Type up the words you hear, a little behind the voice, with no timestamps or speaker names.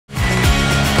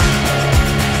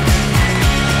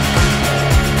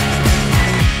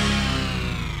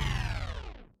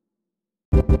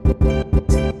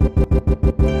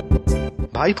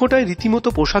ভাইফোঁটায় রীতিমতো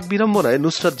পোশাক বিড়ম্বনায়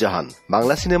নুসরাত জাহান।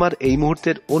 বাংলা সিনেমার এই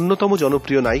মুহূর্তের অন্যতম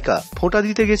জনপ্রিয় নায়িকা ফোঁটা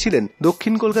দিতে গেছিলেন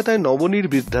দক্ষিণ কলকাতায় নবনীর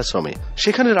বৃদ্ধাশ্রমে।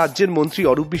 সেখানে রাজ্যের মন্ত্রী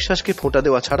অরূপ বিশ্বাসকে ফোঁটা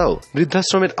দেওয়া ছাড়াও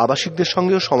বৃদ্ধাশ্রমের আবাসিকদের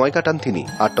সঙ্গেও সময় কাটান তিনি।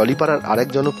 আর টলিপাড়ার আরেক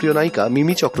জনপ্রিয় নায়িকা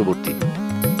মিমি চক্রবর্তী।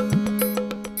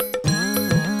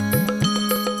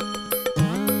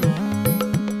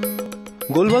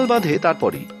 গোলমাল বাঁধে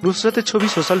তারপরই নুসরাতের ছবি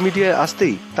সোশ্যাল মিডিয়ায়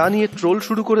আসতেই তা নিয়ে ট্রোল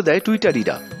শুরু করে দেয়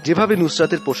টুইটারিরা। যেভাবে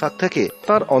নুসরাতের পোশাক থেকে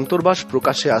তার অন্তর্বাস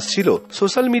প্রকাশ্যে আসছিল,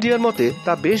 সোশ্যাল মিডিয়ার মতে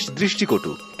তা বেশ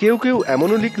দৃষ্টিকটু। কেউ কেউ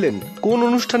এমনও লিখলেন, কোন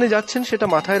অনুষ্ঠানে যাচ্ছেন সেটা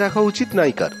মাথায় রাখা উচিত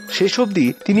নায়িকার। শেষ অবধি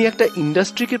তিনি একটা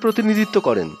ইন্ডাস্ট্রিকে প্রতিনিধিত্ব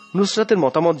করেন। নুসরাতের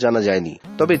মতামত জানা যায়নি,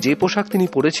 তবে যে পোশাক তিনি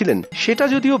পরেছিলেন সেটা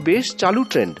যদিও বেশ চালু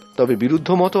ট্রেন্ড, তবে বিরুদ্ধ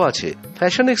মত আছে।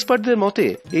 ফ্যাশন এক্সপার্টদের মতে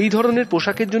এই ধরনের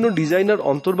পোশাকের জন্য ডিজাইনার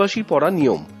অন্তর্বাসী পরা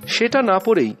নিয়ম, সেটা না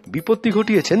পরেই বিপত্তি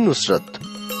ঘটিয়েছেন নুসরাত।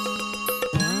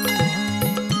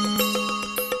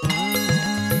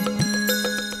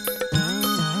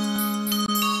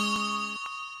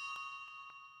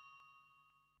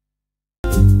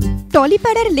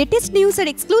 টলিপাড়ার লেটেস্ট নিউজ আর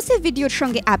এক্সক্লুসিভ ভিডিওর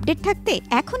সঙ্গে আপডেট থাকতে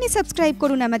এখনই সাবস্ক্রাইব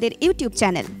করুন আমাদের ইউটিউব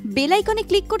চ্যানেল। বেল আইকনে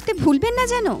ক্লিক করতে ভুলবেন না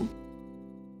যেন।